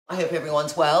I hope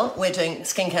everyone's well. We're doing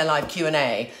Skincare Live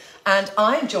Q&A, and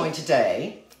I'm joined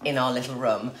today in our little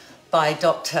room by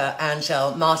Dr.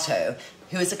 Anjali Mahto,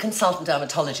 who is a consultant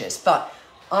dermatologist. But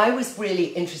I was really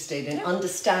interested in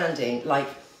understanding, like,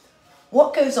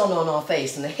 what goes on our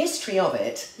face and the history of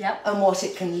it, and what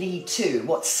it can lead to,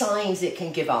 what signs it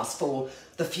can give us for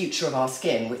the future of our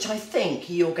skin, which I think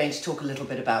you're going to talk a little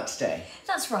bit about today.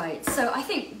 That's right. So I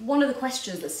think one of the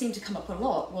questions that seemed to come up a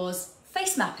lot was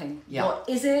face mapping. What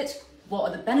is it? What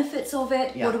are the benefits of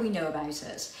it? What do we know about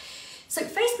it? So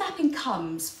face mapping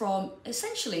comes from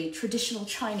essentially traditional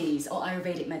Chinese or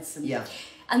Ayurvedic medicine.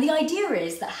 And the idea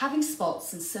is that having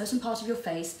spots in certain parts of your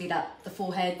face, be that the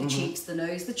forehead, the cheeks, the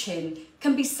nose, the chin,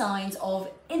 can be signs of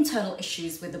internal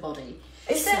issues with the body.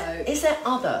 Is there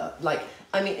other, like,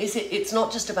 I mean, it's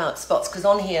not just about spots, because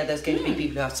on here there's going to be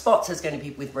people who have spots, there's going to be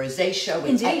people with rosacea,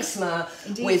 with eczema,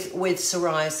 with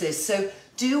psoriasis. So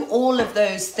do all of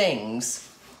those things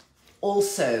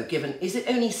also is it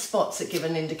only spots that give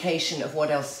an indication of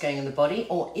what else is going in the body,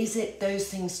 or is it those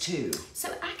things too? So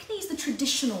acne is the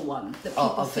traditional one that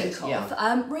people think of.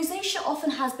 Rosacea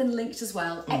often has been linked as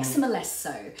well, eczema less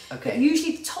so. But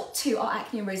usually the top two are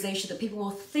acne and rosacea that people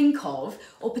will think of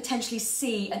or potentially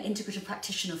see an integrative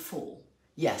practitioner for.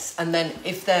 Yes, and then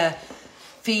if they're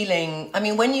feeling, I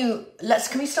mean,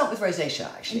 can we start with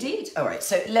rosacea actually? Indeed. All right,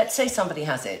 so let's say somebody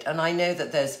has it, and I know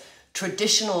that there's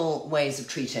traditional ways of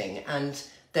treating, and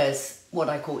there's what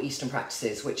I call Eastern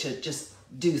practices, which are just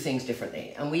do things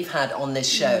differently. And we've had on this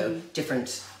show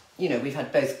different, we've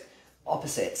had both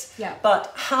opposites.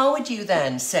 But how would you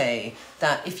then say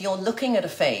that if you're looking at a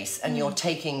face and you're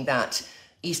taking that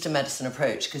Eastern medicine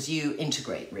approach, because you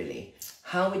integrate really,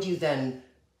 how would you then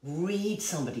read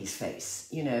somebody's face?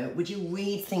 Would you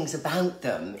read things about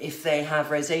them if they have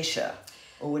rosacea?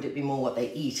 Or would it be more what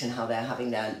they eat and how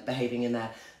they're behaving in their,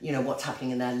 what's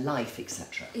happening in their life,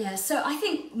 etc.? Yeah, so I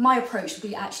think my approach would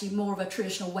be actually more of a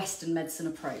traditional Western medicine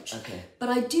approach. But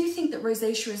I do think that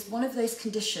rosacea is one of those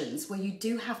conditions where you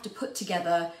do have to put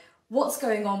together what's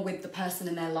going on with the person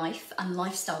in their life and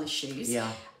lifestyle issues,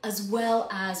 as well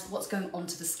as what's going on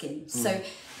to the skin. So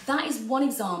that is one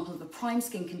example of a prime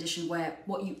skin condition where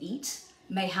what you eat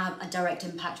may have a direct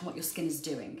impact on what your skin is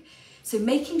doing. So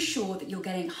making sure that you're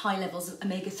getting high levels of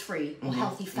omega-3 or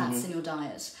healthy fats in your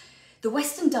diet. The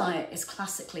Western diet is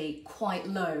classically quite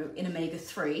low in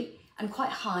omega-3 and quite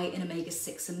high in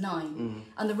omega-6 and 9.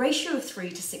 And the ratio of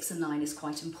 3 to 6 and 9 is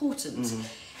quite important.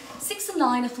 6 and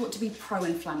 9 are thought to be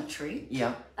pro-inflammatory.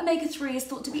 Omega-3 is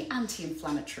thought to be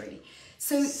anti-inflammatory.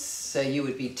 So you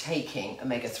would be taking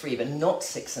omega-3, but not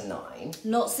 6 and 9.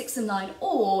 Not 6 and 9,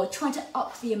 or trying to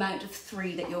up the amount of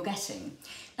 3 that you're getting.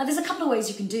 Now, there's a couple of ways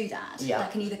you can do that.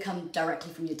 That can either come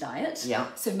directly from your diet.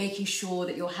 So making sure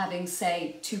that you're having,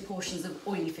 say, 2 portions of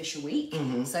oily fish a week.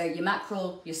 So your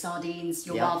mackerel, your sardines,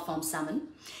 your wild farm salmon.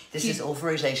 This is all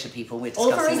for rosacea people we're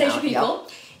discussing now. All for rosacea people.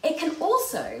 It can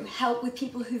also help with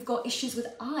people who've got issues with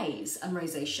eyes and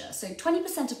rosacea. So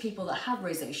 20% of people that have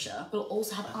rosacea will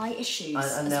also have eye issues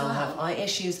and they'll have eye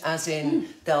issues as in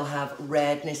they'll have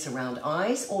redness around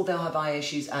eyes, or they'll have eye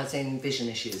issues as in vision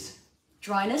issues?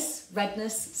 Dryness,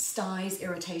 redness, styes,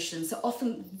 irritation. So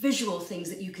often visual things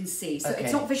that you can see. So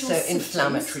it's not visual symptoms.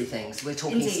 Inflammatory things. We're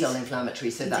talking still inflammatory.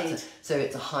 So so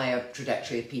it's a higher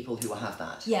trajectory of people who will have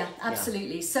that. Yeah,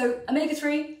 absolutely. So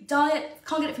omega-3, diet,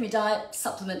 can't get it from your diet,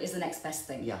 supplement is the next best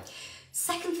thing.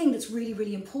 Second thing that's really,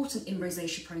 really important in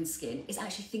rosacea-prone skin is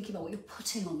actually thinking about what you're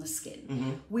putting on the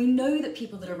skin. We know that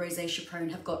people that are rosacea-prone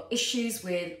have got issues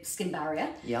with skin barrier.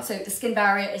 So the skin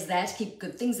barrier is there to keep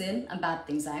good things in and bad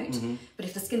things out. But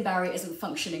if the skin barrier isn't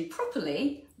functioning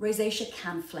properly, rosacea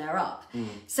can flare up.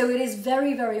 So it is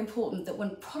very, very important that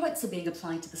when products are being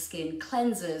applied to the skin,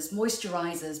 cleansers,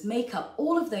 moisturizers, makeup,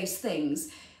 all of those things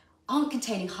aren't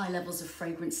containing high levels of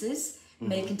fragrances,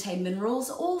 may contain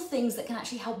minerals, all things that can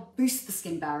actually help boost the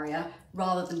skin barrier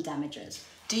rather than damage it.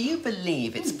 Do you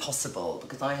believe it's possible,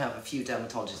 because I have a few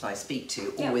dermatologists I speak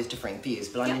to, all with differing views,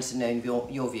 but I'm interested in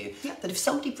knowing your view, that if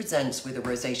somebody presents with a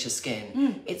rosacea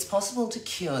skin, it's possible to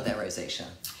cure their rosacea?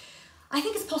 I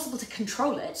think it's possible to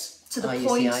control it to the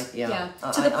point. I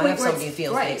have somebody who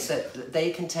feels that they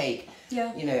can take,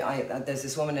 there's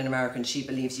this woman in America and she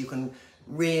believes you can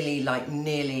really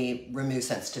nearly remove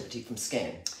sensitivity from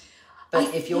skin.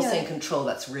 But if you're saying control,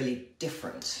 that's really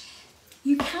different.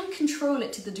 You can control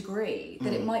it to the degree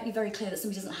that it might be very clear that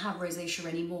somebody doesn't have rosacea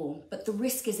anymore, but the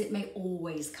risk is it may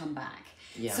always come back.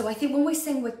 So I think when we're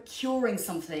saying we're curing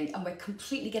something and we're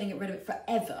completely getting rid of it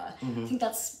forever, I think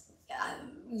that's,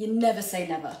 you never say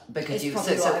never. Because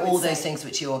so all those things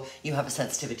which you have a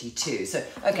sensitivity to. So,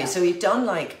 so we've done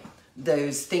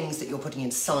those things that you're putting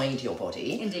inside your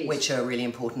body, Indeed. which are really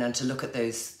important, and to look at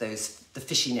the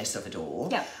fishiness of it all.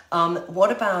 Yeah.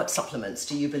 What about supplements?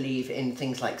 Do you believe in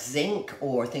things like zinc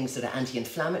or things that are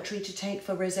anti-inflammatory to take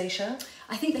for rosacea?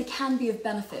 I think they can be of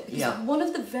benefit, because one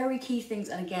of the very key things,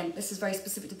 and again, this is very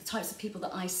specific to the types of people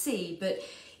that I see, but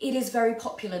it is very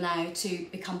popular now to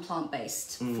become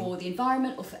plant-based for the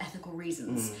environment or for ethical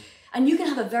reasons. And you can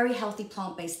have a very healthy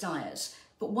plant-based diet,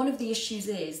 but one of the issues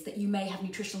is that you may have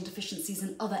nutritional deficiencies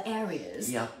in other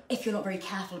areas if you're not very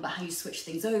careful about how you switch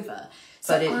things over.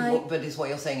 So but is what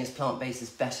you're saying is plant-based is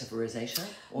better for rosacea?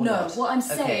 Or no, not? what I'm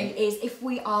saying is if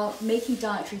we are making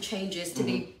dietary changes to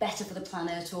be better for the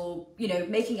planet, or, you know,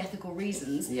 making ethical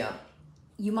reasons,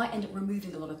 you might end up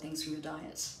removing a lot of things from your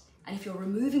diet. And if you're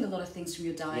removing a lot of things from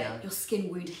your diet, your skin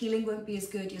wound healing won't be as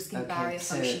good, your skin barrier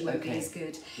function won't be as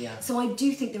good. So I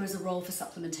do think there is a role for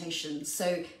supplementation.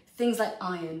 So things like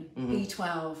iron,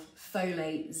 B12,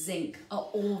 folate, zinc are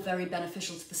all very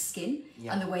beneficial to the skin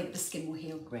and the way that the skin will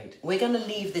heal. Great. We're going to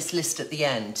leave this list at the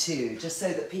end too, just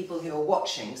so that people who are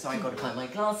watching, so I've got to find my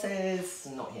glasses,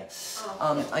 not here.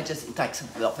 Thanks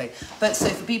a lot, Faith. But so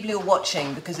for people who are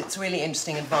watching, because it's really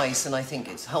interesting advice, and I think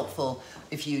it's helpful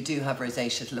if you do have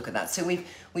rosacea to look at that. So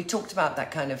we've talked about that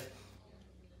kind of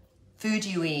food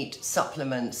you eat,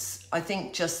 supplements. I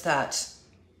think just that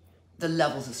the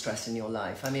levels of stress in your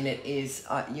life. I mean, it is,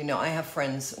 you know, I have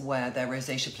friends where their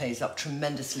rosacea plays up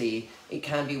tremendously. It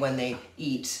can be when they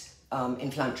eat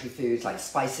inflammatory foods like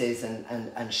spices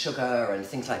and sugar and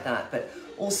things like that. But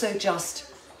also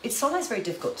just, it's sometimes very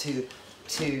difficult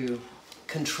to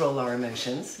control our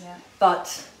emotions.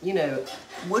 But, you know,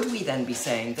 would we then be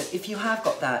saying that if you have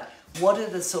got that, what are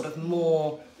the sort of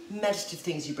more meditative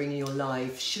things you bring in your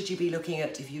life? Should you be looking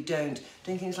at, if you don't,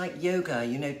 doing things like yoga,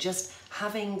 you know, just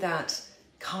having that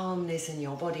calmness in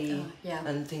your body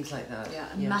and things like that?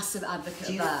 Massive advocate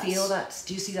of that. Do you feel that,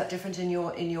 do you see that different in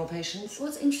your patients?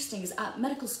 What's interesting is at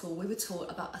medical school we were taught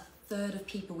about 1/3 of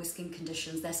people with skin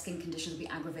conditions, their skin conditions will be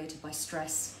aggravated by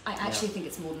stress. I actually think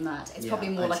it's more than that. It's probably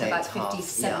more like about 50 to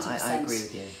 70%. I agree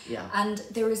with you. And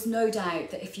there is no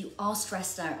doubt that if you are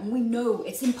stressed out, and we know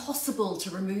it's impossible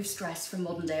to remove stress from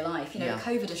modern day life, you know,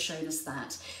 COVID has shown us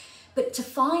that. But to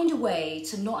find a way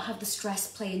to not have the stress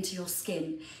play into your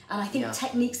skin, and I think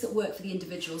techniques that work for the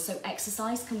individual, so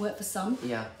exercise can work for some,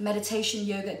 meditation,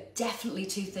 yoga, definitely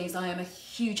two things I am a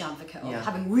huge advocate of,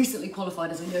 having recently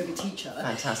qualified as a yoga teacher.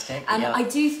 Fantastic. And I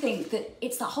do think that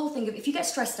it's that whole thing of, if you get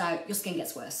stressed out, your skin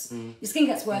gets worse. Your skin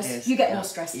gets worse, you get more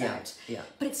stressed out.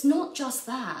 But it's not just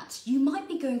that. You might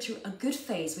be going through a good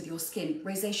phase with your skin,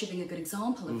 rosacea being a good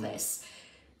example of this,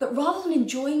 but rather than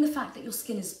enjoying the fact that your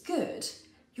skin is good,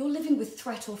 you're living with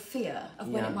threat or fear of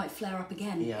when it might flare up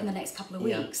again in the next couple of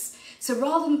weeks. So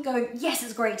rather than going, yes,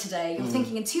 it's great today, you're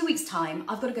thinking in 2 weeks' time,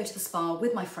 I've got to go to the spa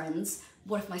with my friends.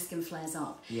 What if my skin flares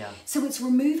up? So it's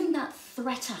removing that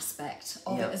threat aspect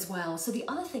of it as well. So the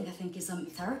other thing I think is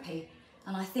therapy.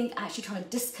 And I think actually trying to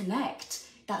disconnect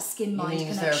that skin-mind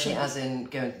connection. Therapy as in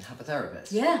go and have a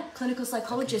therapist? Yeah, clinical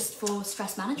psychologist for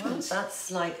stress management. Well,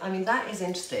 that's like, I mean, that is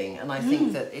interesting. And I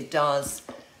think that it does,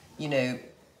 you know,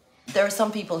 there are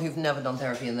some people who've never done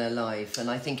therapy in their life, and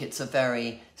I think it's a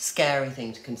very scary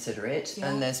thing to consider it.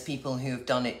 And there's people who have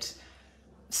done it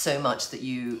so much that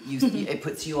it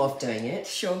puts you off doing it.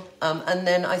 Sure. And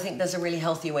then I think there's a really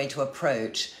healthy way to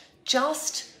approach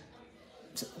just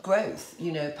growth,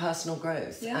 you know, personal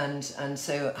growth. And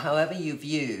so however you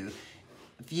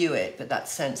view it, but that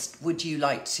sense, would you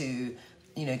like to,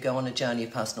 you know, go on a journey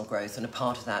of personal growth? And a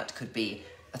part of that could be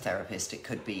a therapist, it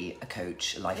could be a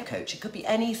coach, a life coach, it could be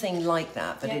anything like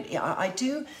that. But I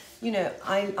do, you know,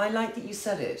 I like that you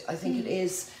said it. I think it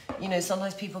is, you know,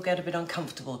 sometimes people get a bit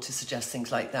uncomfortable to suggest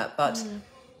things like that, but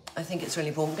I think it's really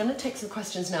important. We're going to take some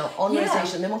questions now on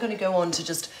rosacea, and then we're going to go on to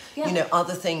just, you know,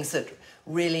 other things that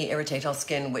really irritate our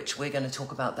skin, which we're going to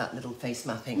talk about that little face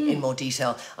mapping in more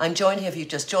detail. I'm joined here, if you've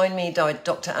just joined me,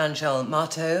 Dr. Anjali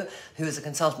Mahto, who is a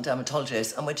consultant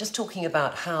dermatologist, and we're just talking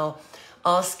about how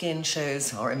our skin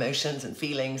shows our emotions and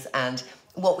feelings and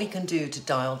what we can do to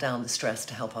dial down the stress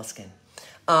to help our skin.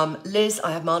 Liz,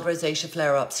 I have mild rosacea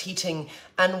flare-ups, heating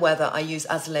and weather. I use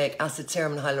azelaic acid,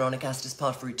 serum and hyaluronic acid as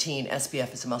part of routine.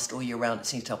 SPF is a must all year round. It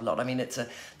seems to help a lot. I mean,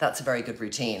 that's a very good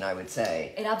routine, I would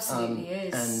say. It absolutely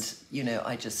is. And, you know,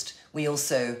 we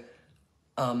also,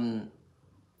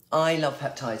 I love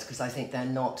peptides because I think they're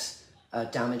not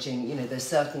damaging. You know, there's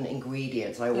certain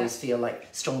ingredients I always feel like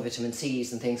strong vitamin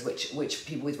C's and things which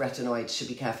people with retinoids should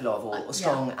be careful of, or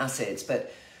strong acids.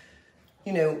 But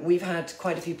you know, we've had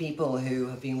quite a few people who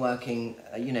have been working,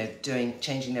 you know,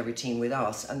 changing their routine with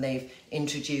us, and they've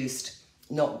introduced,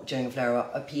 not during a flare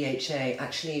up, a PHA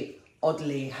actually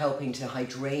oddly helping to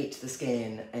hydrate the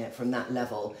skin from that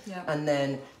level. Yeah. And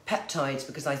then peptides,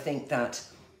 because I think that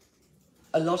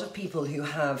a lot of people who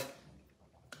have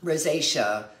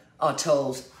rosacea are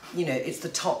told, you know, it's the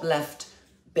top left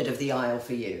bit of the aisle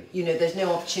for you. You know, there's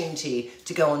no opportunity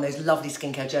to go on those lovely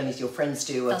skincare journeys your friends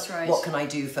do. That's right. What can I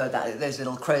do for that, those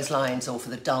little crow's lines, or for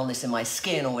the dullness in my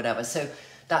skin or whatever. So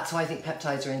that's why I think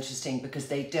peptides are interesting, because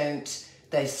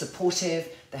they're supportive,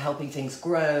 they're helping things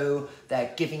grow,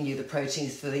 they're giving you the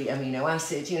proteins for the amino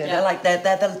acids, you know,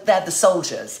 they're the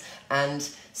soldiers. And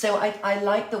so I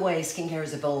like the way skincare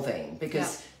is evolving,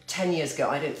 because 10 years ago,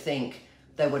 I don't think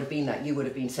there would have been that. You would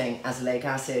have been saying azelaic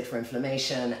acid for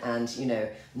inflammation, and, you know,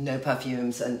 no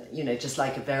perfumes, and, you know, just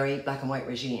like a very black and white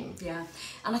regime. Yeah,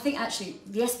 and I think actually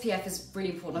the SPF is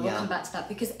really important. I will come back to that,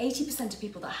 because 80% of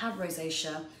people that have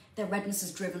rosacea, their redness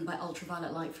is driven by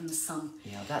ultraviolet light from the sun.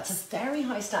 Yeah, that's a very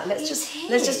high stat. Let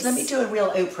me do a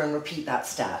real Oprah and repeat that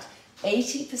stat.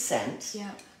 80%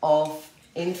 of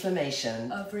inflammation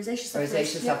of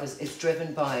rosacea sufferers is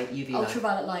driven by UV light.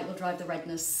 Ultraviolet light will drive the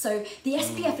redness. So the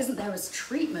SPF isn't there as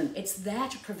treatment, it's there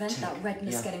to prevent that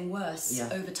redness getting worse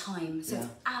over time. So it's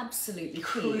absolutely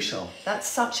crucial. That's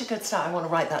such a good stat. I want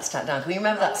to write that stat down. Can you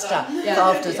remember that stat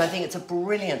afterwards? I think it's a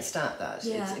brilliant stat, that.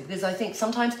 Because I think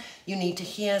sometimes you need to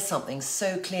hear something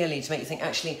so clearly to make you think,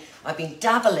 actually, I've been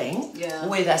dabbling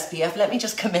with SPF, let me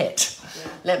just commit.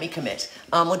 Let me commit.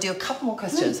 We'll do a couple more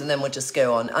questions and then we'll just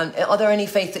go on. Are there any,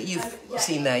 Faith, that you've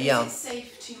seen there? Is it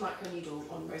safe to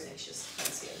microneedle on rosaceous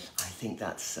skin? I think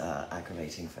that's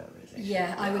aggravating for rosacea.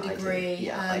 Yeah, I would agree.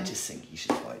 I just think you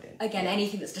should avoid it. Again,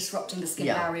 anything that's disrupting the skin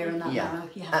barrier in that manner,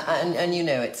 you have to and you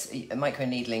know, it's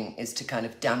microneedling is to kind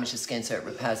of damage the skin so it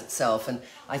repairs itself. And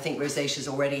I think rosacea is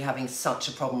already having such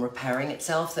a problem repairing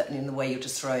itself that in the way you're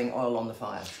just throwing oil on the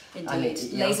fire.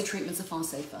 Indeed, laser treatments are far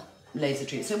safer. Laser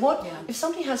treatment. So what if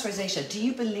somebody has rosacea? Do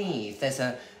you believe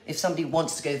if somebody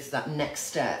wants to go to that next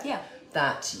step?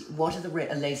 What are the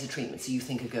laser treatments you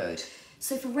think are good?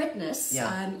 So for redness,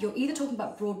 you're either talking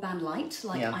about broadband light,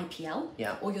 like IPL,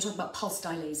 or you're talking about pulse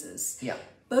dye lasers.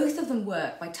 Both of them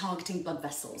work by targeting blood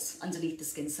vessels underneath the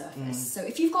skin surface. So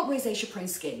if you've got rosacea-prone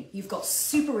skin, you've got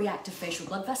super reactive facial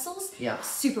blood vessels,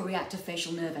 super reactive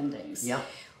facial nerve endings.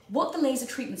 What the laser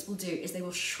treatments will do is they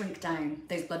will shrink down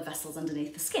those blood vessels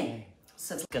underneath the skin.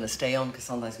 So it's going to stay on, because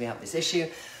sometimes we have this issue.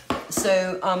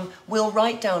 So we'll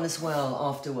write down as well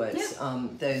afterwards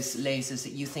those lasers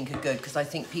that you think are good, because I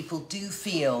think people do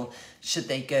feel, should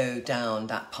they go down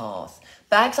that path?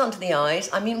 Bags under the eyes,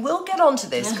 I mean, we'll get onto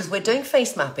this because we're doing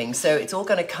face mapping, so it's all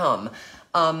going to come.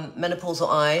 Menopausal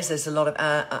eyes, there's a lot of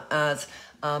ads.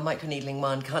 Microneedling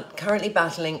one, currently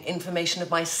battling inflammation of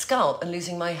my scalp and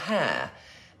losing my hair.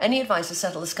 Any advice to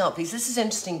settle the scalp, please? This is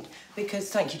interesting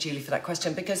because, thank you, Julie, for that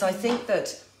question, because I think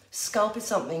that scalp is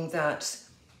something that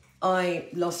I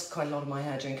lost quite a lot of my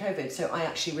hair during COVID, so I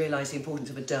actually realised the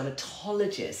importance of a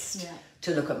dermatologist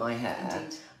to look at my hair.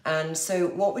 Indeed. And so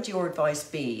what would your advice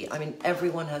be? I mean,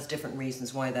 everyone has different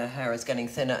reasons why their hair is getting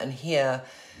thinner, and here,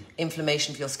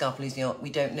 inflammation for your scalp, losing your, we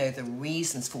don't know the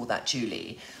reasons for that,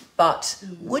 Julie. But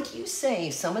would you say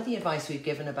some of the advice we've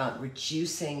given about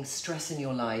reducing stress in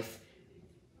your life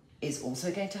is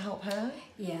also going to help hair?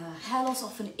 Yeah, hair loss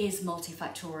often is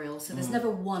multifactorial, so there's never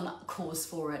one cause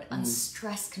for it, and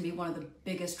stress can be one of the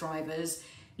biggest drivers.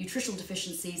 Nutritional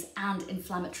deficiencies and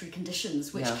inflammatory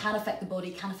conditions, which can affect the body,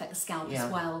 can affect the scalp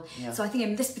as well. So I think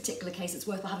in this particular case, it's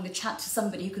worth having a chat to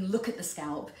somebody who can look at the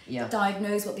scalp,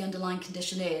 diagnose what the underlying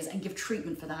condition is, and give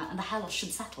treatment for that, and the hair loss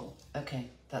should settle. Okay,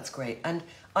 that's great. And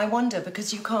I wonder,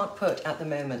 because you can't put at the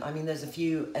moment, I mean, there's a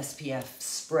few SPF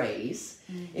sprays.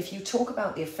 If you talk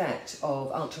about the effect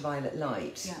of ultraviolet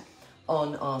light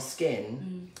on our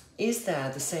skin, is there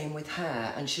the same with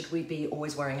hair? And should we be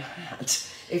always wearing a hat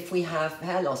if we have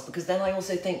hair loss? Because then I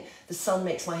also think the sun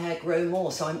makes my hair grow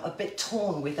more, so I'm a bit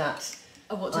torn with that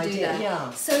what to idea. Do there.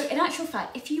 Yeah. So in actual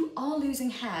fact, if you are losing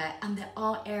hair and there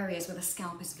are areas where the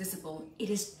scalp is visible, it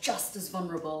is just as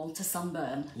vulnerable to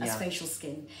sunburn as facial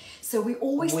skin. So we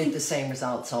always with the same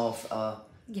results of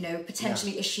you know,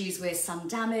 potentially issues with sun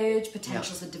damage,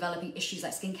 potentials for developing issues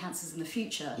like skin cancers in the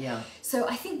future. So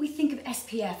I think we think of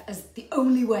SPF as the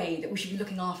only way that we should be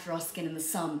looking after our skin in the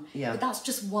sun. But that's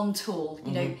just one tool,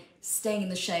 you know, staying in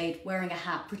the shade, wearing a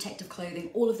hat, protective clothing,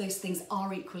 all of those things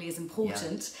are equally as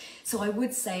important. So I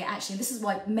would say, actually, this is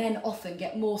why men often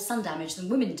get more sun damage than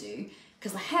women do,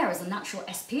 because the hair is a natural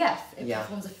SPF. It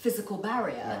performs a physical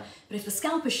barrier. But if the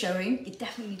scalp is showing, you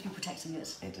definitely need to be protecting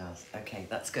it. It does. Okay,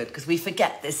 that's good, because we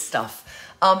forget this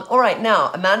stuff. All right,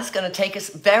 now, Amanda's going to take us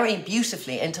very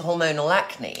beautifully into hormonal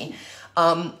acne.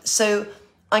 So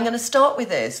I'm going to start with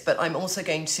this, but I'm also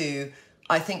going to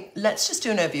I think let's just do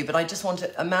an overview, but I just want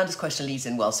to, Amanda's question leads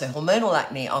in well. So hormonal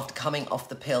acne after coming off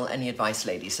the pill, any advice,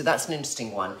 ladies? So that's an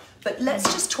interesting one. But let's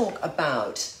just talk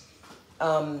about,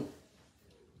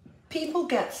 people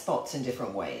get spots in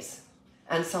different ways.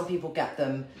 And some people get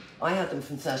them, I had them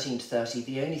from 13 to 30.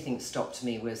 The only thing that stopped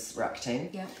me was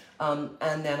Roaccutane. Yeah.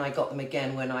 And then I got them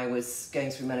again when I was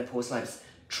going through menopause, and I was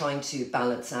trying to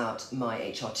balance out my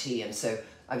HRT. And so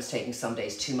I was taking some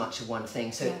days too much of one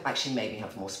thing, so it actually made me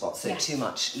have more spots. So too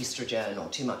much estrogen or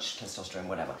too much testosterone,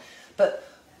 whatever. But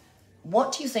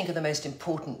what do you think are the most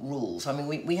important rules? I mean,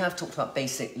 we have talked about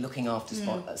basic looking after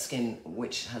skin,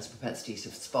 which has propensity to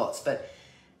spots, but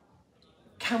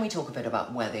can we talk a bit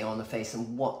about where they are on the face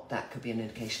and what that could be an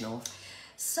indication of?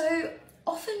 So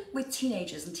often with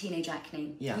teenagers and teenage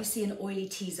acne, you see an oily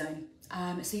T-zone.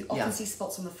 So you often see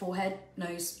spots on the forehead,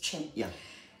 nose, chin. Yeah.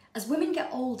 As women get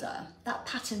older, that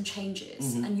pattern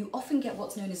changes, and you often get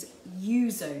what's known as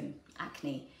U-zone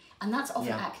acne. And that's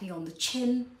often acne on the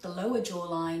chin, the lower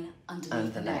jawline,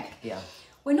 underneath the neck. Yeah.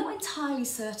 We're not entirely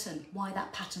certain why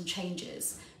that pattern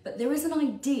changes, but there is an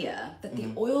idea that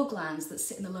the oil glands that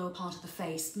sit in the lower part of the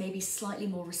face may be slightly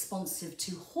more responsive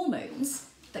to hormones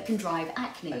that can drive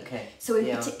acne. Okay. So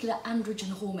in particular, androgen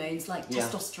hormones like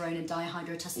testosterone and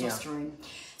dihydrotestosterone.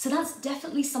 So that's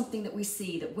definitely something that we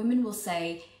see, that women will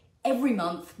say, every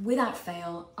month, without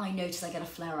fail, I notice I get a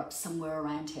flare-up somewhere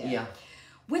around here. Yeah.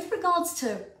 With regards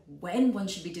to when one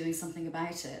should be doing something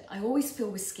about it, I always feel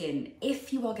with skin,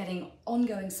 if you are getting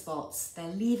ongoing spots, they're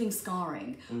leaving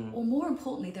scarring, or more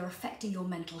importantly, they're affecting your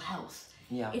mental health.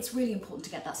 Yeah. It's really important to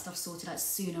get that stuff sorted out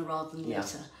sooner rather than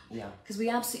later. Yeah. Because we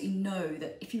absolutely know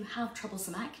that if you have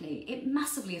troublesome acne, it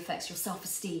massively affects your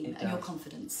self-esteem and your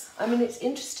confidence. I mean, it's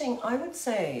interesting. I would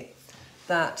say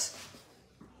that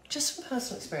just from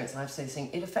personal experience, I have to say this thing,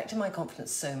 it affected my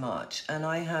confidence so much. And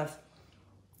I have,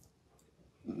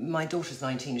 my daughter's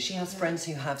 19, she has friends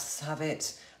who have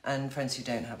it and friends who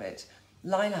don't have it.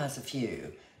 Lila has a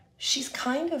few. She's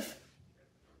kind of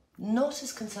not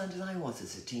as concerned as I was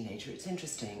as a teenager. It's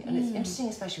interesting. And it's interesting,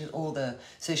 especially with all the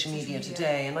social media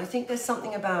today. And I think there's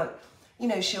something about, you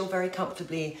know, she'll very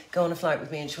comfortably go on a flight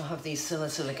with me and she'll have these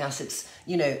salicylic acids,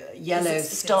 you know, yellow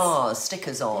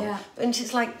stickers on. Yeah. And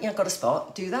she's like, yeah, I've got a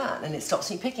spot, do that. And it stops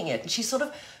me picking it. And she's sort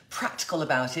of practical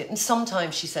about it. And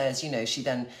sometimes she says, you know, she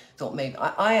then thought maybe,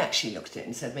 I actually looked at it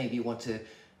and said, maybe you want to,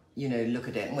 you know, look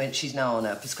at it. And when she's now on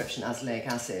a prescription azelaic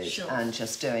acid and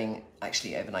just doing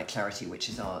actually overnight clarity, which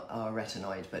is our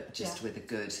retinoid, but just with a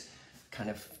good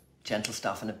kind of gentle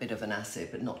stuff and a bit of an acid,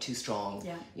 but not too strong.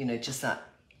 Yeah. You know, just that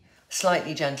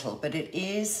slightly gentle, but it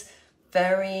is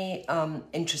very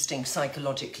interesting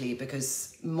psychologically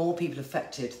because more people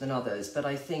affected than others. But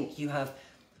I think you have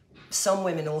some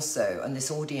women also, and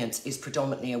this audience is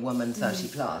predominantly a woman 30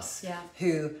 plus,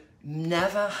 who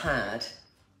never had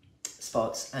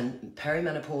spots, and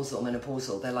perimenopausal,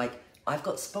 menopausal, they're like, I've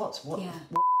got spots, what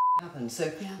happened? So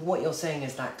what you're saying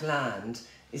is that gland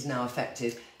is now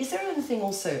affected. Is there anything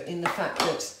also in the fact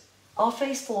that our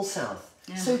face falls south?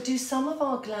 Yeah. So do some of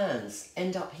our glands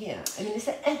end up here? I mean, is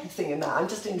there anything in that? I'm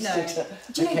just interested. No.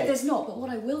 Do you know, there's not, but what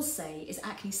I will say is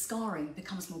acne scarring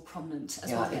becomes more prominent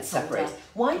as well. It separates.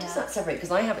 Why does that separate?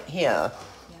 Because I have it here,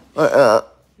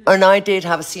 and I did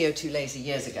have a CO2 laser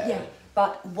years ago. Yeah.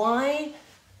 But why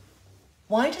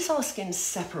does our skin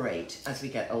separate as we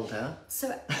get older?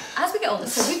 So as we get older,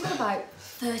 so we've got about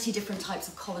 30 different types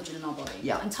of collagen in our body.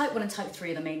 Yeah. And type 1 and type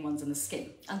 3 are the main ones in the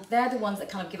skin. And they're the ones that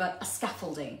kind of give a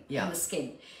scaffolding in the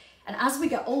skin. And as we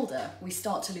get older, we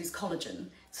start to lose collagen.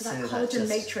 So that collagen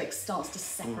matrix starts to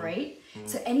separate.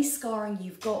 So any scarring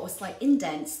you've got or slight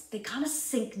indents, they kind of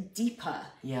sink deeper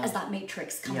as that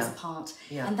matrix comes apart.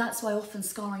 Yeah. And that's why often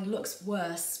scarring looks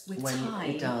worse with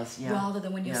time. It does, rather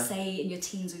than when you're, say, in your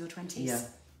teens or your 20s. Yeah,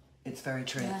 it's very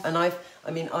true. Yeah.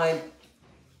 And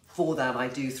for that, I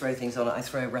do throw things on it. I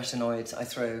throw retinoids, I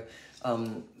throw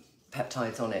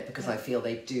peptides on it because I feel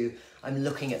they do. I'm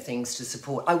looking at things to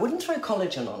support. I wouldn't throw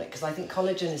collagen on it because I think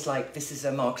collagen is like, this is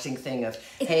a marketing thing of,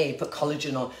 hey, put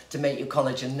collagen on to make your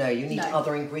collagen. No, you need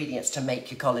other ingredients to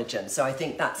make your collagen. So I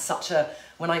think that's such a,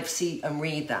 when I see and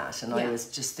read that, and I was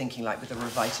just thinking like with the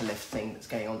Revitalift thing that's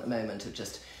going on at the moment of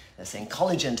just, they're saying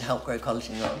collagen to help grow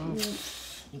collagen.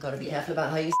 You've got to be careful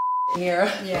about how you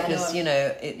here because you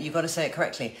know you've got to say it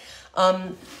correctly.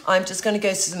 I'm just going to go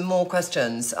to some more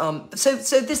questions. So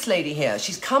this lady here,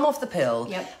 she's come off the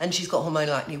pill and she's got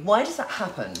hormonal acne. Why does that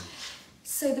happen?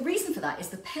 So the reason for that is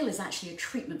the pill is actually a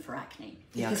treatment for acne.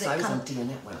 Yeah, because I was on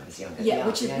Dianet when I was younger.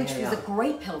 Which was a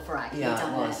great pill for acne.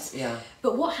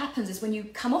 But what happens is when you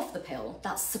come off the pill,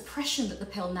 that suppression that the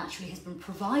pill naturally has been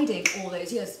providing all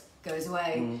those years goes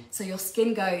away. So your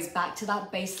skin goes back to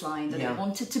that baseline that it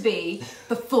wanted to be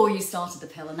before you started the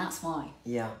pill, and that's why.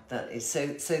 Yeah, that is so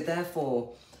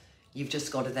therefore you've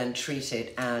just got to then treat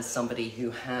it as somebody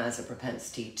who has a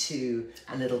propensity to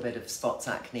a little bit of spots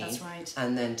acne. That's right.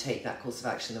 And then take that course of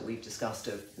action that we've discussed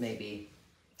of maybe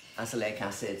azelaic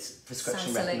acids,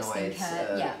 prescription retinoids,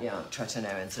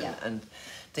 tretinoins and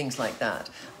things like that.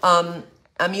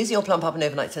 I'm using your Plump Up and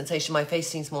Overnight Sensation. My face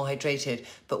seems more hydrated,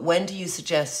 but what do you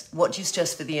suggest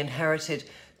for the inherited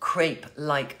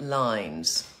crepe-like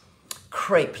lines?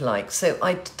 Crepe-like. So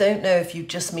I don't know if you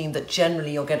just mean that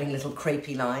generally you're getting little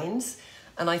crepey lines,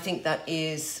 and I think that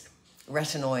is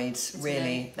retinoids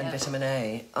really and vitamin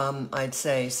A, I'd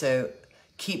say. So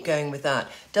keep going with that.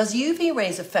 Does UV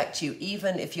rays affect you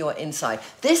even if you're inside?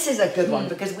 This is a good one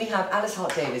because we have Alice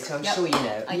Hart-Davis, who I'm sure you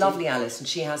know. Lovely Alice, and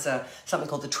she has something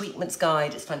called the Treatments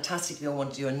Guide. It's fantastic if you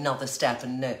want to do another step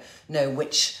and know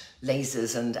which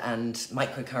lasers and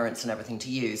microcurrents and everything to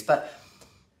use. But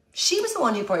she was the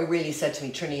one who probably really said to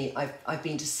me, Trinny, I've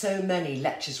been to so many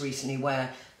lectures recently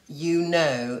where you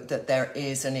know that there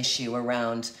is an issue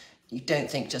around, you don't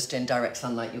think just in direct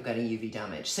sunlight you're getting UV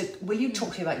damage. So will you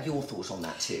talk to me about your thought on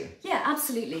that too? Yeah,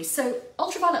 absolutely. So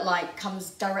ultraviolet light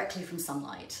comes directly from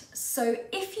sunlight. So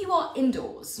if you are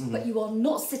indoors, but you are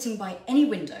not sitting by any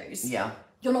windows,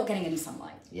 you're not getting any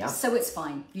sunlight. Yeah. So it's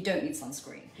fine. You don't need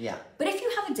sunscreen. Yeah. But if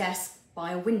you have a desk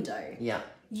by a window,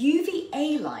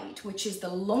 UVA light, which is the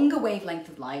longer wavelength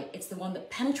of light, it's the one that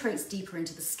penetrates deeper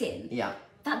into the skin. Yeah.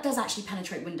 That does actually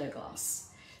penetrate window glass.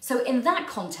 So in that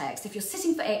context, if you're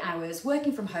sitting for 8 hours,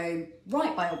 working from home,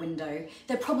 right by a window,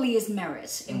 there probably is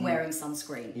merit in wearing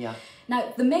sunscreen. Yeah.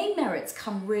 Now, the main merits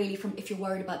come really from if you're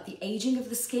worried about the aging of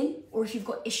the skin, or if you've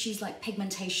got issues like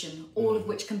pigmentation, all of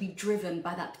which can be driven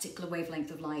by that particular wavelength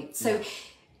of light. So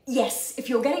yes, if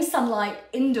you're getting sunlight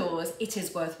indoors, it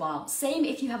is worthwhile. Same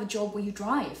if you have a job where you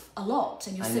drive a lot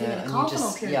and you're sitting in a car for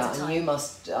long periods of time. And you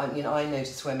must, I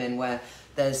notice women where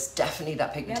there's definitely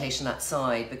that pigmentation that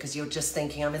side, because you're just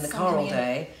thinking, I'm in the car all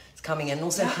day, it's coming in.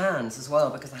 Also hands as well,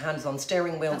 because the hand is on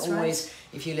steering wheel. That's always,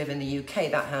 if you live in the UK,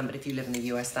 that hand, but if you live in the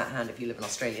US, that hand, if you live in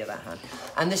Australia, that hand.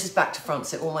 And this is back to front,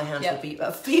 so all my hands will be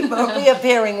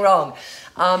appearing wrong.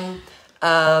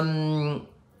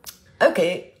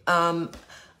 Okay,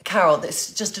 Carol, this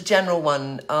is just a general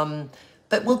one,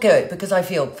 but we'll go because I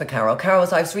feel for Carol.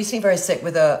 I was recently very sick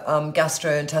with a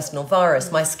gastrointestinal virus.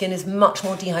 My skin is much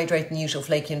more dehydrated than usual,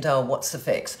 flaky and dull. What's the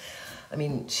fix? I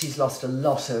mean, she's lost a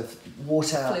lot of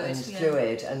water and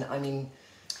fluid, and I mean,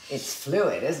 it's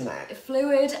fluid, isn't it?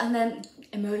 Fluid, and then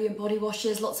emollient body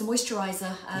washes, lots of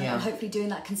moisturiser, and hopefully doing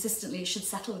that consistently should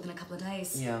settle within a couple of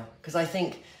days. Yeah, because I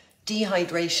think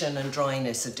dehydration and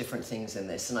dryness are different things in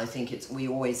this, and I think we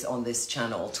always on this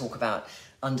channel talk about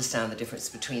understand the difference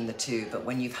between the two, but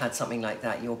when you've had something like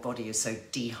that, your body is so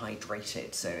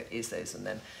dehydrated, so it is those, and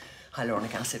then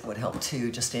hyaluronic acid would help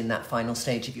too, just in that final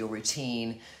stage of your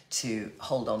routine to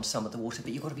hold on to some of the water.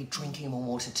 But you've got to be drinking more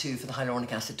water too for the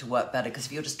hyaluronic acid to work better, because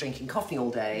if you're just drinking coffee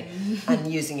all day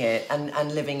and using it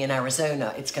and living in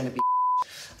Arizona, it's going to be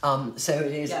so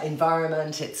it is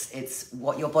environment, it's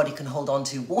what your body can hold on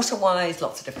to water-wise,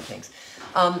 lots of different things.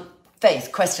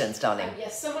 Faith, questions, darling?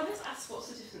 Yes, someone has asked what's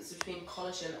the difference between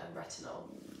collagen and retinol?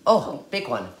 Oh, big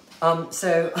one.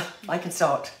 So I can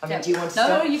start. I mean, do you want to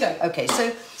start? No, you go. Okay,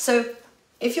 so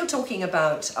if you're talking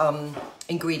about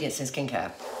ingredients in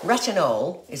skincare,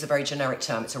 retinol is a very generic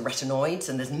term. It's a retinoids,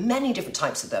 and there's many different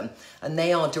types of them, and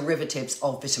they are derivatives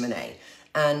of vitamin A.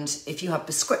 And if you have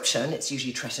prescription, it's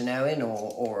usually tretinoin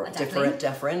or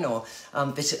Deferin or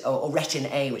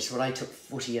Retin A, which is what I took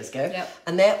 40 years ago. Yep.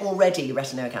 And they're already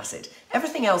retinoic acid.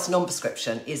 Everything else,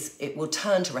 non-prescription, it will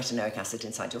turn to retinoic acid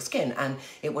inside your skin, and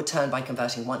it will turn by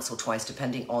converting once or twice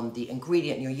depending on the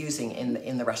ingredient you're using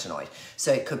in the retinoid.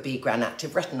 So it could be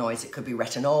gram-active retinoids, it could be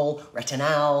retinol,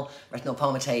 retinal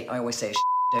palmitate. I always say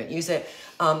don't use it.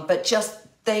 But just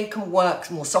they can work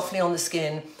more softly on the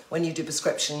skin when you do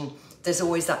prescription. There's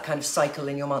always that kind of cycle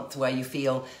in your month where you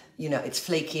feel, it's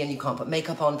flaky and you can't put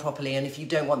makeup on properly. And if you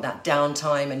don't want that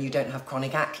downtime and you don't have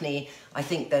chronic acne, I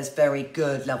think there's very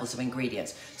good levels of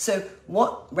ingredients. So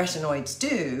what retinoids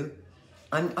do,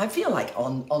 I feel like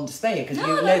on display because you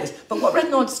know this, but what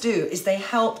retinoids do is they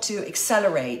help to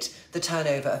accelerate the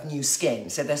turnover of new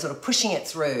skin. So they're sort of pushing it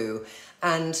through,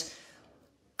 and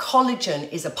collagen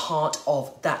is a part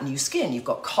of that new skin. You've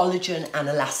got collagen and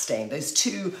elastane, those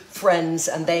two friends,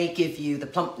 and they give you the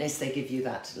plumpness, they give you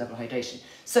that level of hydration.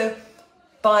 So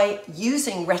by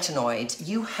using retinoids,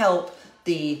 you help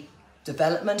the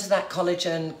development of that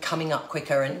collagen coming up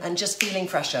quicker and just feeling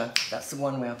fresher. That's the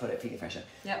one way I put it, feeling fresher.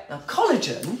 Yep. Now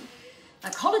collagen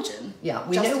Collagen. Yeah,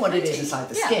 we know what it is inside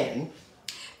the skin.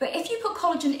 But if you put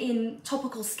collagen in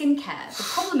topical skincare, the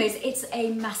problem is it's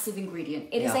a massive ingredient.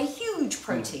 It is a huge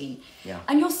protein.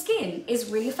 And your skin is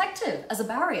really effective as a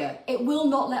barrier. It will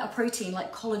not let a protein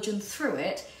like collagen through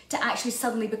it to actually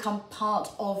suddenly become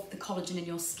part of the collagen in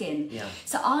your skin.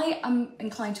 So I am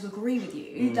inclined to agree with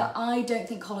you that I don't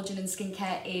think collagen in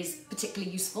skincare is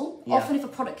particularly useful. Often if a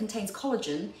product contains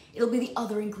collagen, it'll be the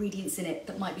other ingredients in it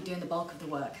that might be doing the bulk of the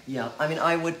work. I mean,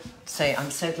 I would say,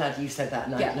 I'm so glad you said that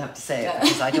and I didn't have to say it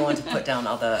because I don't want to put down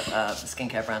other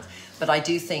skincare brands. But I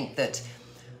do think that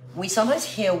we sometimes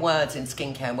hear words in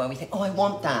skincare where we think, oh, I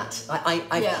want that.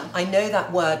 I know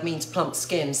that word means plump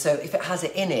skin, so if it has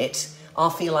it in it, I'll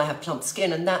feel I have plump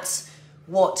skin. And that's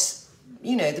what,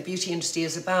 you know, the beauty industry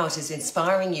is about, is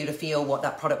inspiring you to feel what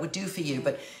that product would do for you.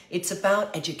 But it's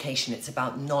about education, it's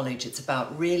about knowledge, it's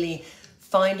about really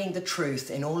finding the truth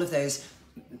in all of those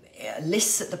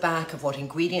lists at the back of what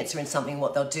ingredients are in something,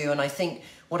 what they'll do. And I think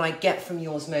what I get from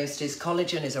yours most is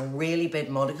collagen is a really big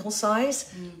molecule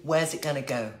size. Where's it going to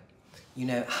go? You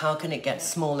know, how can it get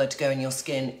smaller to go in your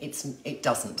skin? It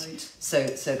doesn't.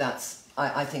 So that's,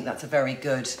 I think that's a very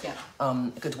good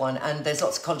good one. And there's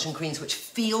lots of collagen creams which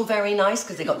feel very nice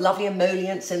because they've got lovely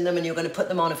emollients in them, and you're going to put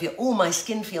them on and feel, oh, my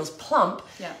skin feels plump.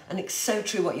 And it's so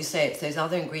true what you say, it's those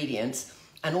other ingredients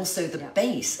and also the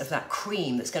base of that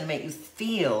cream that's going to make you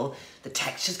feel, the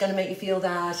texture's going to make you feel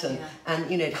that, and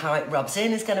you know, how it rubs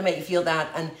in is going to make you feel that.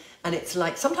 And it's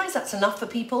like, sometimes that's enough for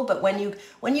people, but when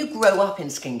you grow up in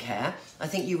skincare, I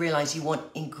think you realise you want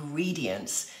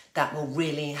ingredients that will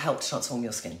really help to transform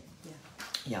your skin.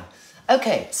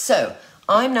 Okay, so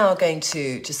I'm now going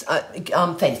to just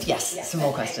Faith, some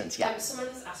more questions.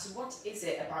 Someone has asked, what is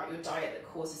it about your diet that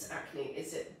causes acne?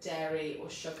 Is it dairy or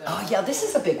sugar? Oh yeah, this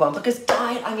is a big one because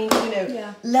diet, I mean, you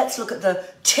know, let's look at the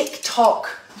TikTok,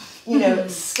 you know,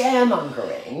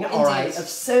 scaremongering, all right, of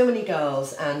so many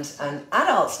girls and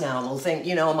adults now will think,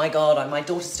 you know, oh my God, my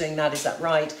daughter's doing that, is that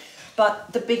right?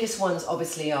 But the biggest ones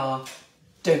obviously are,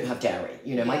 don't have dairy.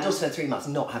 You know, my daughter spent 3 months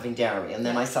not having dairy, and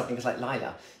then I suddenly was like,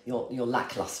 Lila, you're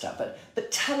lackluster.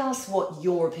 But tell us what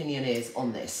your opinion is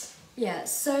on this. Yeah,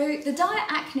 so the diet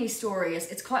acne story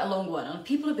it's quite a long one, and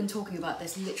people have been talking about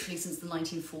this literally since the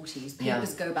 1940s.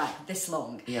 Papers go back this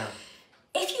long.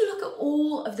 If you look at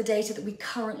all of the data that we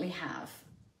currently have,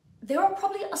 there are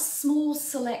probably a small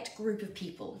select group of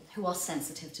people who are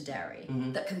sensitive to dairy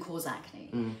that can cause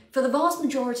acne. For the vast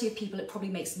majority of people, it probably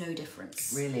makes no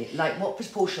difference. Really? Like, what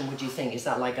proportion would you think? Is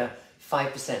that like a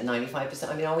 5%, 95%?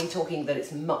 I mean, are we talking that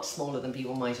it's much smaller than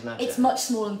people might imagine? It's much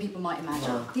smaller than people might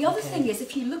imagine. The other thing is,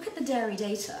 if you look at the dairy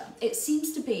data, it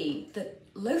seems to be that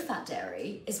low-fat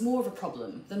dairy is more of a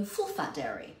problem than full-fat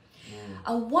dairy.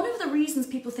 And one of the reasons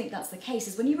people think that's the case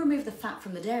is when you remove the fat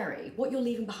from the dairy, what you're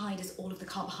leaving behind is all of the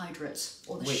carbohydrates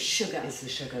or the sugar. It's the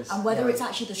sugars. And whether it's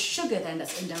actually the sugar then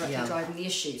that's indirectly driving the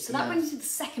issue. So that brings me to the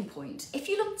second point. If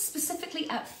you look specifically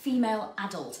at female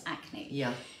adult acne,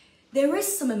 there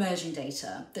is some emerging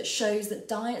data that shows that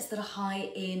diets that are high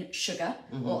in sugar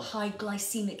or high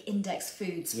glycemic index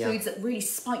foods, foods that really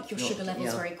spike your sugar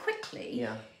levels very quickly,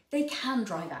 they can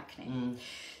drive acne.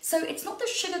 So it's not that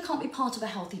sugar can't be part of a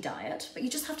healthy diet, but you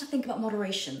just have to think about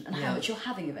moderation and how much you're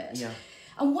having of it.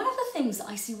 And one of the things that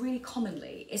I see really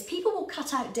commonly is people will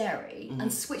cut out dairy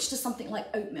and switch to something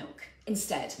like oat milk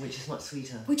instead. Which is much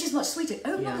sweeter.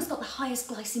 Oat milk has got the highest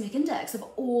glycemic index of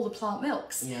all the plant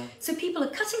milks. So people are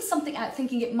cutting something out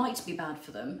thinking it might be bad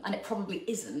for them, and it probably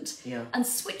isn't, and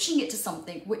switching it to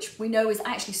something which we know is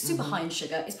actually super high in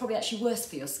sugar is probably actually worse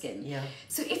for your skin.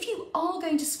 So if you are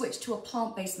going to switch to a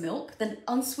plant-based milk, then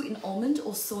unsweetened almond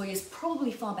or soy is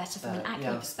probably far better from an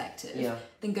acne perspective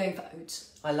than going for oat.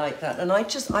 I like that. And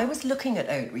I was looking at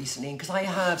oat recently because I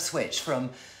have switched from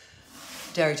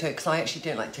dairy to oat because I actually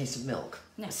don't like the taste of milk.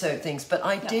 So things, but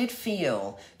I did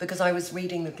feel, because I was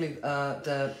reading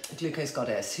the Glucose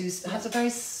Goddess, who has a very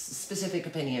specific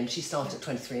opinion. She started at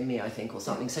 23andMe, I think, or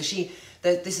something. So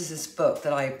this is this book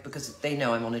that because they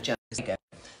know I'm on a journey.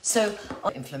 So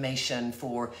inflammation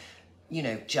for, you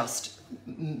know, just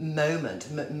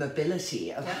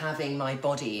mobility of having my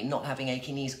body, not having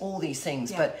achy knees, all these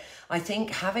things. But I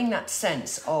think having that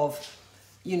sense of,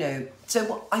 you know,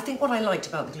 so I think what I liked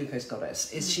about the Glucose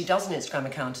Goddess is she does an Instagram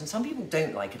account, and some people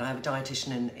don't like it. I have a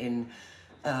dietitian in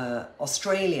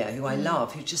Australia who I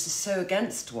love, who just is so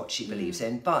against what she believes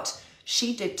in, but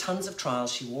she did tons of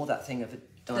trials. She wore that thing of a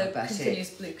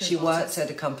diabetic. She worked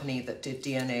at a company that did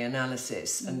DNA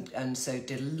analysis and so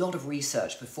did a lot of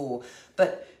research before.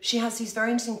 But she has these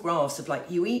very interesting graphs of, like,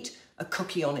 you eat a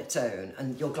cookie on its own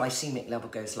and your glycemic level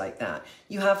goes like that.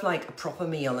 You have like a proper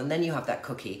meal and then you have that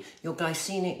cookie, your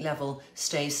glycemic level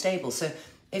stays stable. So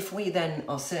if we then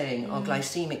are saying our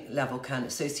glycemic level can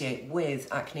associate with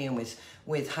acne and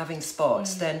with having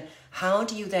spots, then how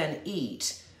do you then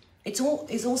eat? It's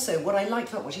also, what I like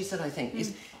about what she said, I think,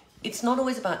 is it's not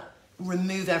always about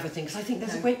remove everything, because I think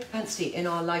there's a great propensity in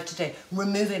our life today,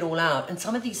 remove it all out. And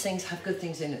some of these things have good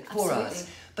things in it for us,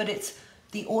 but it's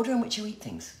the order in which you eat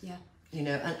things. Yeah. You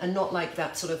know, and not like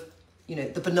that sort of, you know,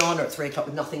 the banana at 3 o'clock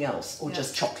with nothing else, or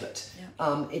just chocolate.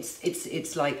 Yeah.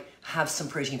 It's like have some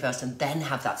protein first and then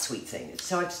have that sweet thing.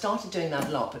 So I've started doing that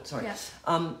a lot, but sorry.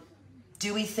 Yeah.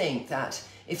 Do we think that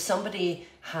if somebody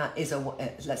is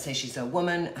let's say she's a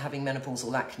woman having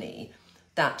menopausal acne,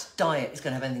 that diet is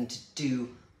going to have anything to do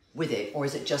with it, or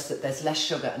is it just that there's less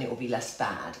sugar and it will be less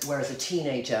bad? Whereas a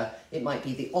teenager, it might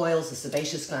be the oils, the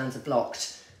sebaceous glands are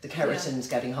blocked, the keratin's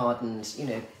getting hardened, you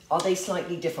know. Are they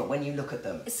slightly different when you look at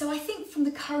them? So I think from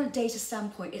the current data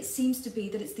standpoint, it seems to be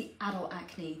that it's the adult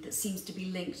acne that seems to be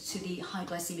linked to the high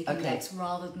glycemic index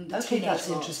rather than the teenage lot. Okay, that's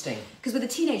interesting. Because with the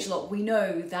teenage lot, we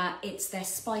know that it's their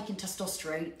spike in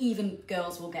testosterone, even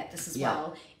girls will get this as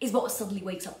well, is what suddenly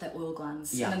wakes up their oil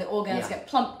glands. And then the oil glands get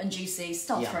plump and juicy,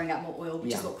 start throwing out more oil,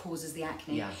 which is what causes the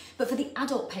acne. But for the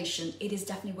adult patient, it is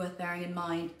definitely worth bearing in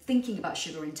mind, thinking about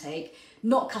sugar intake,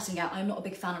 not cutting out. I'm not a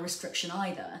big fan of restriction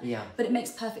either. But it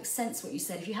makes perfect sense what you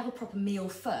said. If you have a proper meal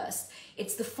first,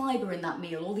 it's the fibre in that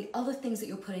meal, all the other things that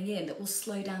you're putting in that will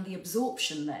slow down the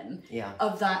absorption then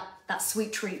of that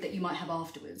sweet treat that you might have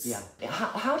afterwards.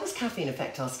 How does caffeine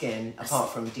affect our skin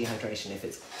apart from dehydration if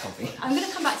it's coffee? I'm going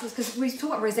to come back to this because we talked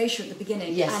about rosacea at the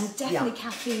beginning. And definitely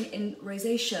caffeine in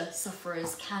rosacea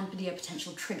sufferers can be a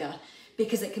potential trigger,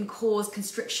 because it can cause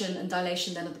constriction and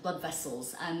dilation then of the blood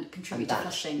vessels and contribute to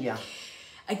flushing.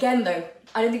 Again though,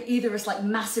 I don't think either is like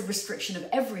massive restriction of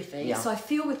everything. So I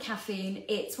feel with caffeine,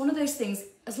 it's one of those things,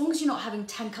 as long as you're not having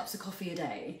 10 cups of coffee a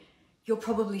day, you're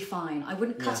probably fine. I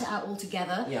wouldn't cut it out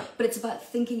altogether, but it's about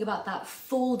thinking about that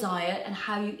full diet and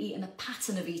how you eat and the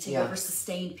pattern of eating over a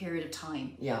sustained period of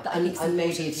time. And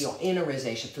maybe if you're in a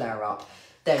rosacea flare-up,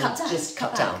 then just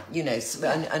cut down. You know,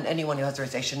 and anyone who has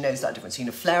rosacea knows that difference. You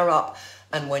know, flare up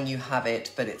and when you have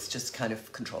it, but it's just kind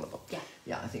of controllable.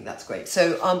 Yeah, I think that's great.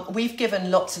 So we've given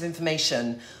lots of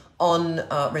information on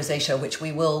rosacea, which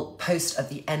we will post at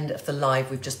the end of the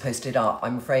live we've just posted up.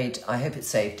 I'm afraid, I hope it's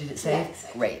saved. Did it save?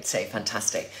 Yeah, great, it's saved,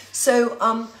 fantastic.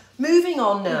 So moving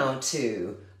on now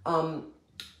to,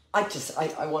 I just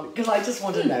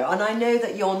want to know, and I know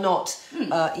that you're not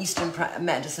Eastern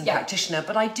medicine practitioner,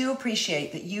 but I do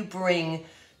appreciate that you bring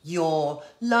your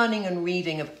learning and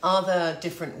reading of other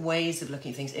different ways of looking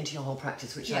at things into your whole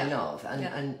practice, which I love.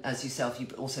 And as yourself, you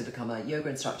also become a yoga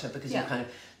instructor because you kind of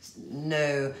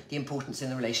know the importance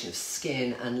in the relation of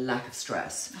skin and lack of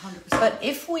stress. 100%. But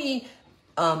if we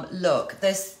look,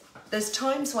 there's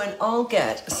times when I'll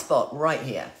get a spot right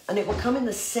here and it will come in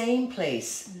the same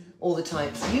place all the time.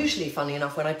 It's usually, funny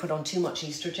enough, when I put on too much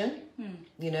estrogen,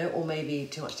 you know, or maybe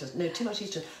too much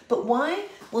estrogen. But why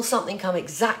will something come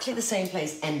exactly the same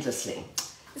place endlessly?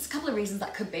 There's a couple of reasons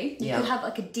that could be. You could have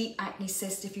like a deep acne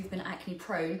cyst if you've been acne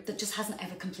prone that just hasn't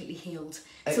ever completely healed.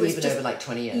 So even over like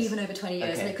 20 years? Even over 20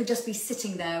 years. And it could just be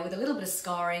sitting there with a little bit of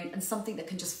scarring and something that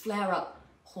can just flare up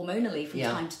hormonally from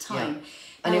time to time.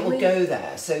 And it will go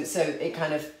there. So it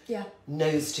kind of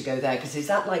knows to go there. Because is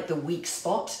that like the weak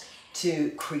spot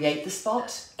to create the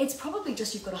spot? It's probably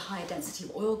just you've got a higher density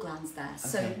of oil glands there.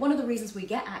 So one of the reasons we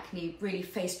get acne really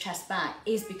face, chest, back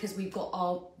is because we've got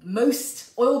our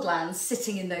most oil glands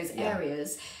sitting in those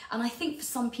areas. And I think for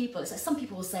some people, it's like some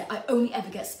people will say, I only ever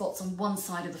get spots on one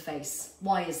side of the face.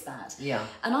 Why is that?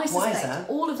 And I suspect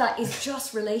all of that is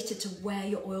just related to where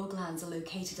your oil glands are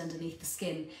located underneath the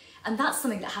skin. And that's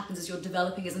something that happens as you're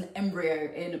developing as an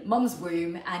embryo in mum's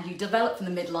womb, and you develop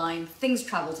from the midline, things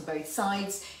travel to both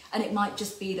sides, and it might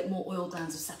just be that more oil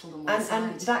glands are settled on one side.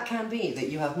 And that can be that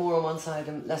you have more on one side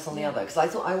and less on the other, because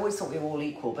I always thought we were all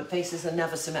equal, but faces are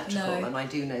never symmetrical, and I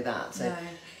do know that. So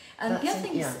and the other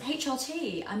thing is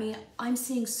HRT. I mean, I'm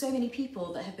seeing so many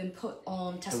people that have been put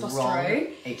on testosterone,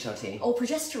 wrong HRT, or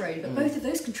progesterone, but both of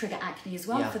those can trigger acne as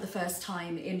well for the first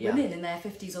time in women in their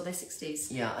 50s or their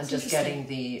 60s. And it's just getting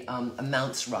the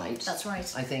amounts right. That's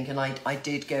right. I think, and I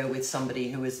did go with somebody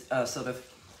who was sort of,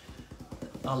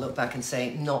 I'll look back and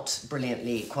say, not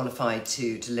brilliantly qualified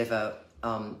to deliver,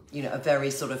 you know, a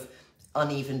very sort of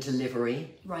uneven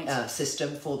delivery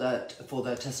system for the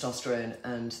testosterone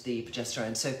and the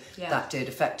progesterone. So that did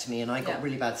affect me, and I got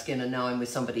really bad skin, and now I'm with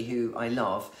somebody who I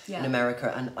love in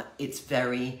America, and it's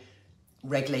very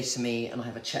regulated to me, and I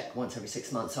have a check once every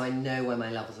 6 months, so I know where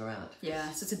my levels are at. Yeah,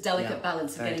 so it's a delicate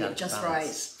balance of getting it just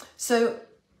right. So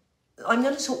I'm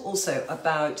going to talk also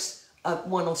about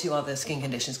one or two other skin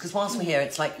conditions, because whilst we're here,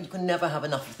 it's like you can never have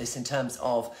enough of this in terms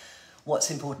of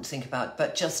what's important to think about,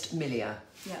 but just milia.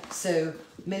 Yeah. So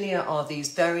milia are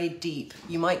these very deep,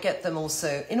 you might get them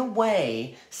also, in a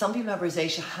way, some people who have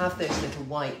rosacea have those little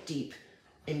white, deep,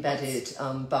 embedded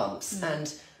bumps.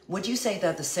 And would you say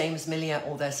they're the same as milia,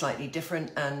 or they're slightly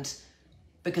different? And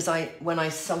because when I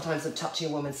sometimes am touching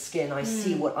a woman's skin, I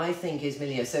see what I think is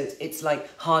milia. So it's like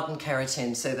hardened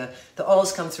keratin. So the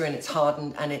oils come through and it's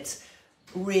hardened, and it's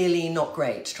really not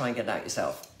great to try and get it out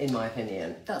yourself, in my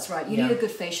opinion. That's right. You need a good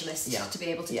facialist to be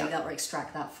able to do that or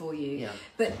extract that for you. Yeah.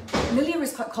 But milia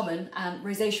is quite common, and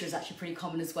rosacea is actually pretty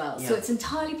common as well. So it's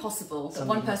entirely possible that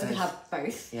one person could have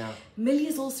both. Yeah. Milia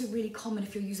is also really common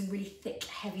if you're using really thick,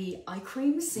 heavy eye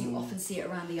creams. So you often see it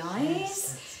around the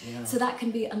eyes. So that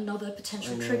can be another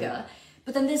potential trigger.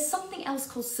 But then there's something else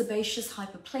called sebaceous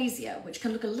hyperplasia, which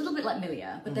can look a little bit like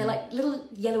milia, but they're like little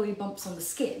yellowy bumps on the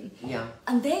skin. Yeah.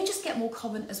 And they just get more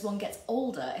common as one gets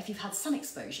older if you've had sun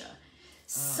exposure.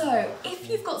 So if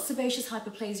you've got sebaceous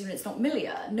hyperplasia and it's not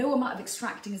milia, no amount of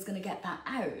extracting is going to get that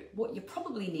out. What you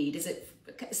probably need is it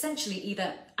essentially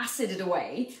either acided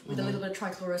away with a little bit of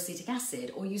trichloroacetic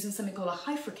acid, or using something called a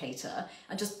hyfricator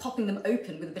and just popping them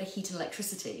open with a bit of heat and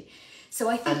electricity. So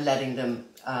I think, and letting them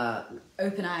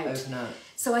open out. Open out.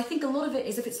 So I think a lot of it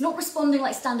is, if it's not responding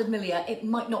like standard milia, it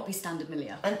might not be standard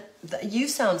milia. And you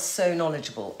sound so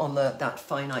knowledgeable on that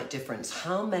finite difference.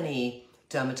 How many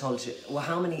dermatologists, or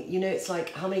how many, it's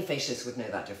like, how many facialists would know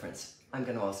that difference? I'm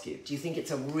going to ask you. Do you think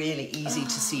it's a really easy to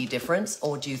see difference,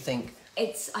 or do you think...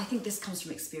 I think this comes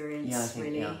from experience,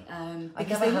 really. I've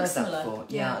never heard that before.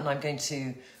 Yeah, and I'm going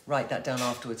to write that down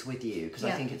afterwards with you, because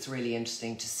I think it's really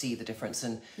interesting to see the difference.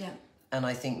 And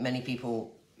I think many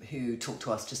people who talk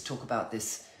to us just talk about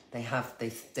this. They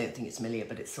don't think it's milia,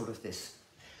 but it's sort of this.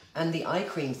 And the eye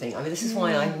cream thing. I mean, this is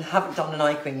why I haven't done an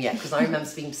eye cream yet, because I remember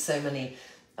speaking to so many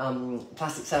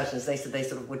plastic surgeons. They said they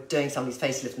sort of were doing somebody's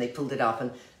facelift and they pulled it up,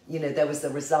 and there was the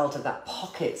result of that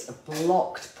pockets of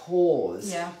blocked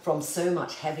pores from so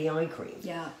much heavy eye cream.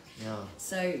 Yeah.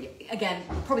 So again,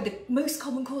 probably the most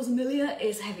common cause of milia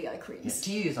is heavy eye creams.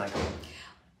 Do you use eye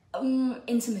cream?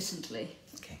 Intermittently.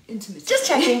 Intermittent. Just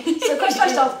checking. So question I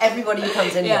ask everybody who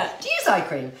comes in here. Do you use eye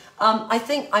cream? I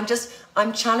think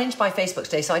I'm challenged by Facebook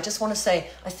today, so I just want to say,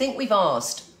 I think we've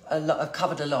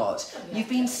covered a lot. You've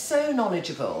been so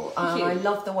knowledgeable. I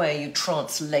love the way you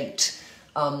translate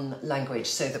language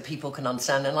so that people can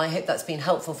understand, and I hope that's been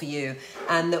helpful for you,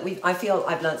 and that I feel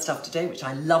I've learned stuff today, which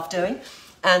I love doing,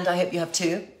 and I hope you have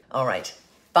too. All right.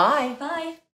 Bye.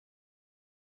 Bye.